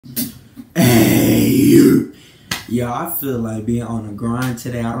Yo, I feel like being on a grind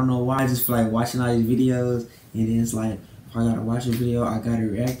today. I don't know why. I just feel like watching all these videos, and then it's like, if I gotta watch a video, I gotta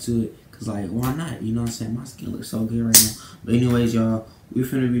react to it. Cause like, why not? You know what I'm saying? My skin looks so good right now. But anyways, y'all, we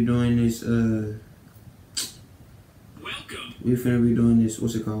finna be doing this. We finna be doing this.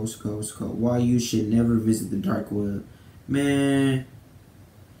 What's it called? Why you should never visit the dark web, man.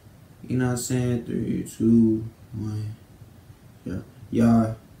 You know what I'm saying? 3, 2, 1. Yeah,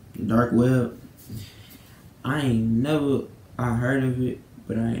 y'all. The dark web. I heard of it,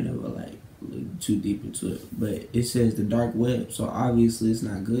 but I ain't never like looked too deep into it. But it says the dark web, so obviously it's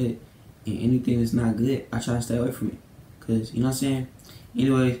not good. And anything that's not good, I try to stay away from it. Cause you know what I'm saying?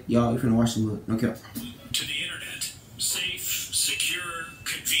 Anyway, y'all, if you're gonna watch the book, okay. To the internet, safe, secure,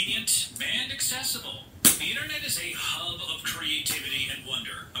 convenient, and accessible. The internet is a hub of creativity and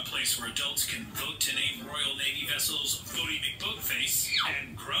wonder, a place where adults can vote to name Royal Navy vessels Voty McBoatface,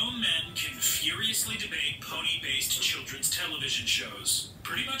 and grown men can furiously debate pony-based children's television shows.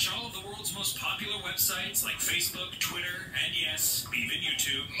 Pretty much all of the world's most popular websites like Facebook, Twitter, and yes, even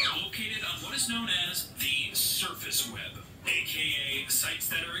YouTube, are located on what is known as the surface web, aka sites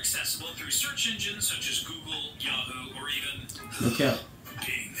that are accessible through search engines such as Google, Yahoo, or even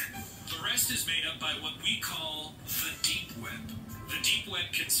Bing. The rest is made up by what we call the deep web. The deep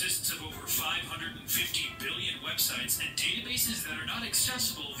web consists of over 550 billion websites and databases that are not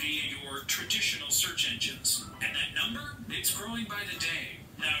accessible via your traditional search engines. And that number, it's growing by the day.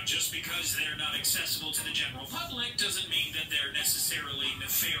 Now, just because they're not accessible to the general public doesn't mean that they're necessarily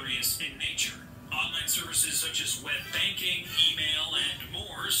nefarious in nature. Online services such as web banking, email, and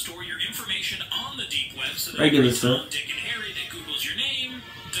more store your information on the deep web so that every Tom, Dick, and Harry that Googles your name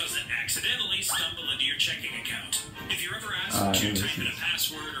doesn't accidentally stumble into your checking account. If you're ever asked to type in a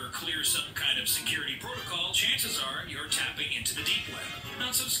password or clear some kind of security protocol, chances are you're tapping into the deep web.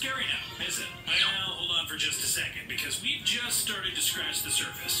 Not so scary now, is it? Well, hold on for just a second, because we've just started to scratch the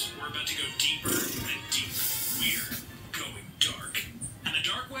surface. We're about to go deeper and deeper. We're going dark. And the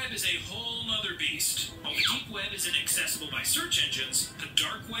dark web is a whole nother beast. While the deep web isn't accessible by search engines, the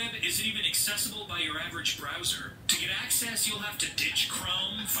dark web isn't even accessible by your average browser. To get access, you'll have to ditch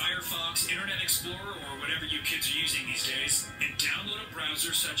Chrome, Firefox, Internet Explorer, or whatever you kids are using these days, and download a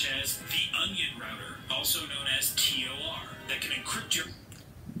browser such as the Onion Router, also known as TOR, that can encrypt your...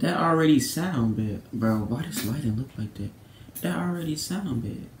 That already sound bad, bro. Why does lighting look like that? That already sound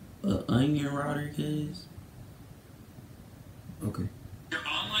bad. Onion Router, cuz? Okay. Your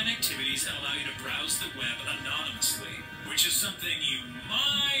online activities and allow you to browse the web anonymously, which is something you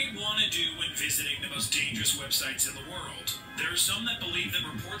might want to do when visiting the most dangerous websites in the world. There are some that believe that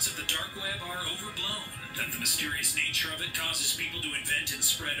reports of the dark web are overblown, that the mysterious nature of it causes people to invent and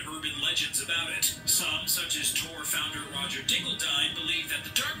spread urban legends about it. Some, such as Tor founder Roger Dingledine, believe that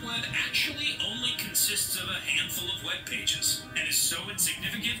the dark web actually only consists of a handful of web pages, and is so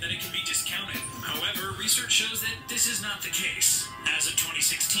insignificant that it can be discounted. However, research shows that this is not the case. As of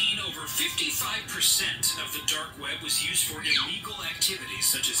 2016, over 55% of the dark web was used for illegal activities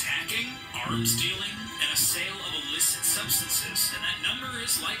such as hacking, arms dealing, and a sale of illicit substances, and that number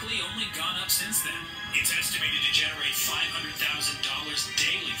has likely only gone up since then. It's estimated to generate $500,000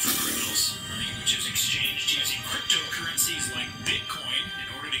 daily for criminals, money which is exchanged using cryptocurrencies like Bitcoin in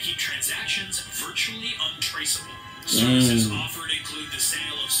order to keep transactions virtually untraceable. Services offered include the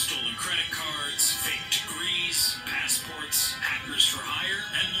sale of stolen credit cards, fake degrees, passports, hackers for hire,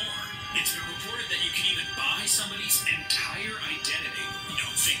 and more. It's been reported that you can even buy somebody's entire identity. You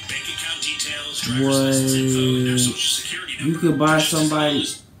know, think bank account details, driver's license info, and their social security number. You could buy somebody.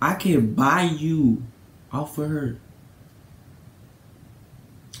 I can buy you off of her.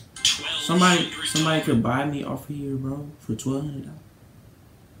 Somebody could buy me off of here, bro, for $1,200.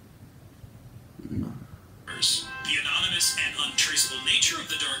 No. The anonymous and untraceable nature of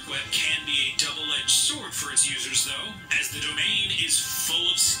the dark web can be a double-edged sword for its users, though, as the domain is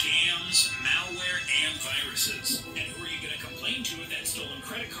full of scams, malware, and viruses. And who are you going to complain to if that stolen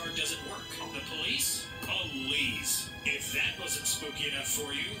credit card doesn't work? The police? Please. If that wasn't spooky enough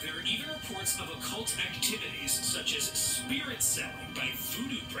for you, there are even reports of occult activities such as spirit selling by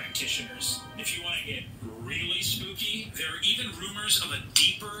voodoo practitioners. If you want to get really spooky, there are even rumors of a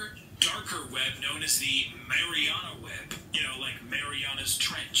deeper, darker web known as the Mariana Web. You know, like Mariana's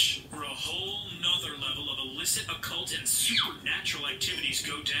Trench, where a whole nother level of illicit, occult, and supernatural activities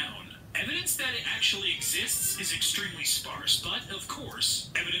go down. Evidence that it actually exists is extremely sparse, but, of course,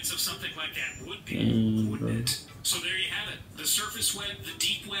 evidence of something like that would be, wouldn't it? So there you have it. The surface web, the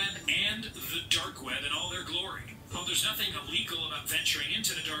deep web, and the dark web in all their glory. While there's nothing illegal about venturing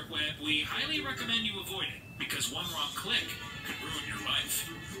into the dark web, we highly recommend you avoid it, because one wrong click could ruin your life.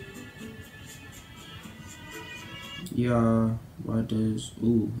 Y'all, why does...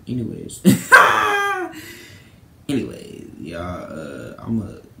 Ooh, anyways. Anyways, y'all, I'm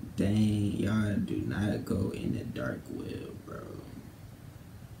a... Dang, y'all do not go in the dark web, bro.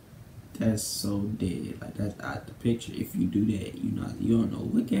 That's so dead. Like, that's out the picture. If you do that, you don't know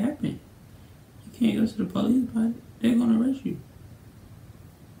what can happen. You can't go to the police about it. They're gonna arrest you.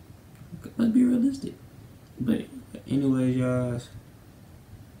 Let's be realistic. But anyways, y'all,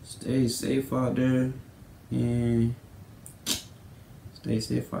 stay safe out there. And stay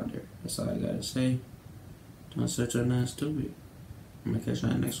safe out there. That's all I gotta say. Don't search on nothing stupid. I'm gonna catch you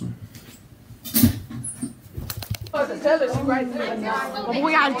on the next one. Oh,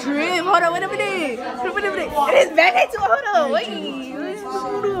 we got drip. Hold on, wait a minute. It is back into hold on. Wait.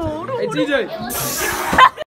 Hey, TJ.